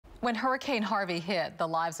When Hurricane Harvey hit, the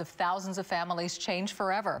lives of thousands of families changed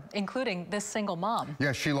forever, including this single mom.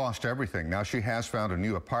 Yes, she lost everything. Now she has found a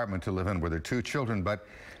new apartment to live in with her 2 children, but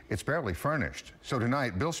it's barely furnished. So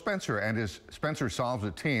tonight, Bill Spencer and his Spencer Solves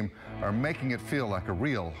It team are making it feel like a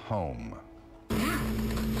real home.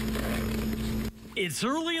 It's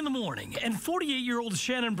early in the morning, and 48-year-old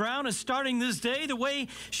Shannon Brown is starting this day the way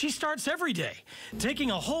she starts every day,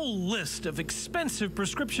 taking a whole list of expensive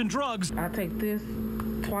prescription drugs. I take this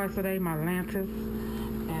twice a day, my Lantus,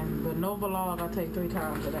 and the Novolog I take 3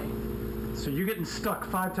 times a day. So you're getting stuck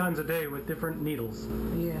 5 times a day with different needles?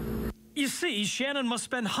 Yeah. You see, Shannon must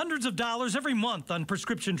spend hundreds of dollars every month on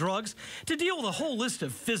prescription drugs to deal with a whole list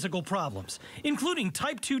of physical problems, including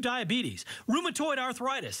type 2 diabetes, rheumatoid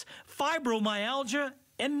arthritis, fibromyalgia,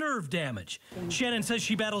 and nerve damage. Shannon says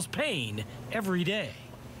she battles pain every day.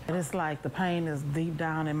 It's like the pain is deep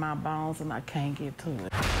down in my bones and I can't get to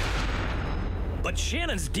it. But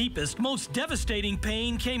Shannon's deepest, most devastating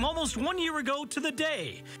pain came almost 1 year ago to the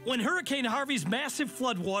day when Hurricane Harvey's massive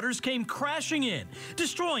floodwaters came crashing in,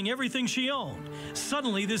 destroying everything she owned.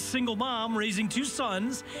 Suddenly, this single mom raising 2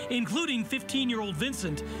 sons, including 15-year-old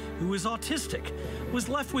Vincent, who is autistic, was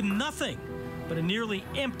left with nothing but a nearly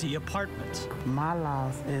empty apartment. My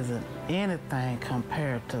loss isn't anything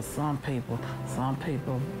compared to some people. Some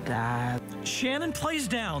people died. Shannon plays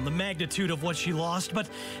down the magnitude of what she lost, but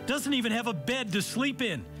doesn't even have a bed to sleep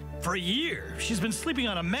in. For a year, she's been sleeping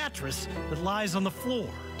on a mattress that lies on the floor.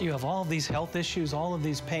 You have all of these health issues, all of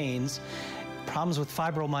these pains, problems with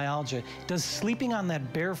fibromyalgia. Does sleeping on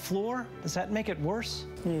that bare floor, does that make it worse?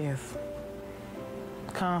 Yes.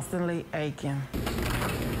 Constantly aching.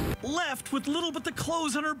 Left with little but the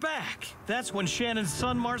clothes on her back. That's when Shannon's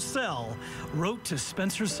son Marcel wrote to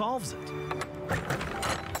Spencer Solves It.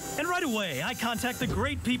 And right away, I contact the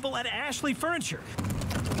great people at Ashley Furniture.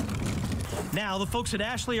 Now, the folks at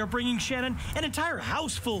Ashley are bringing Shannon an entire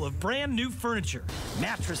house full of brand new furniture.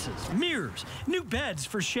 Mattresses, mirrors, new beds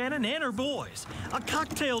for Shannon and her boys, a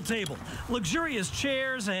cocktail table, luxurious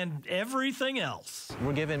chairs, and everything else.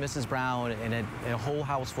 We're giving Mrs. Brown a whole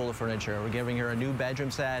house full of furniture. We're giving her a new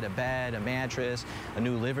bedroom set, a bed, a mattress, a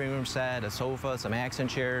new living room set, a sofa, some accent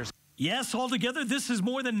chairs. Yes, altogether, this is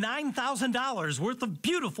more than $9,000 worth of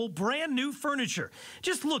beautiful, brand new furniture.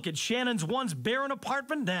 Just look at Shannon's once barren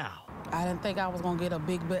apartment now. I didn't think I was gonna get a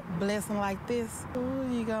big blessing like this. Ooh,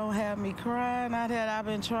 you gonna have me crying? I've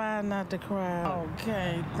been trying not to cry.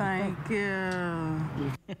 Okay, thank you.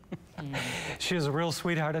 She is a real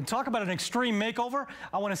sweetheart. And talk about an extreme makeover.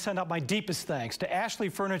 I want to send out my deepest thanks to Ashley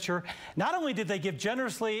Furniture. Not only did they give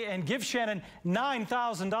generously and give Shannon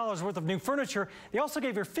 $9,000 worth of new furniture, they also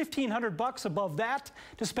gave her $1,500 above that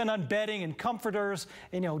to spend on bedding and comforters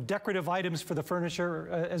and, decorative items for the furniture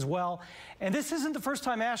as well. And this isn't the first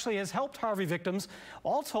time Ashley has helped Harvey victims.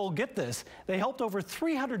 All told, get this, they helped over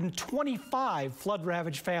 325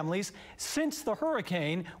 flood-ravaged families since the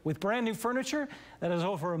hurricane with brand new furniture. That is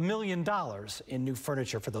over $1 million in new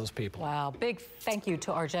furniture for those people. Wow, big thank you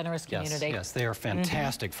to our generous community. Yes, they are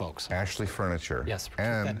fantastic folks. Ashley Furniture. Yes,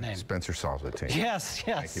 and that name. Spencer Solves It team. Yes.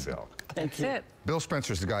 Thank you, Bill. That's it. Bill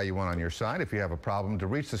Spencer's the guy you want on your side. If you have a problem, to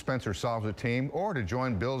reach the Spencer Solves It team or to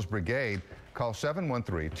join Bill's brigade, call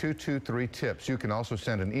 713-223-TIPS. You can also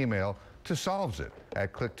send an email to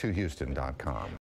solvesit@click2houston.com.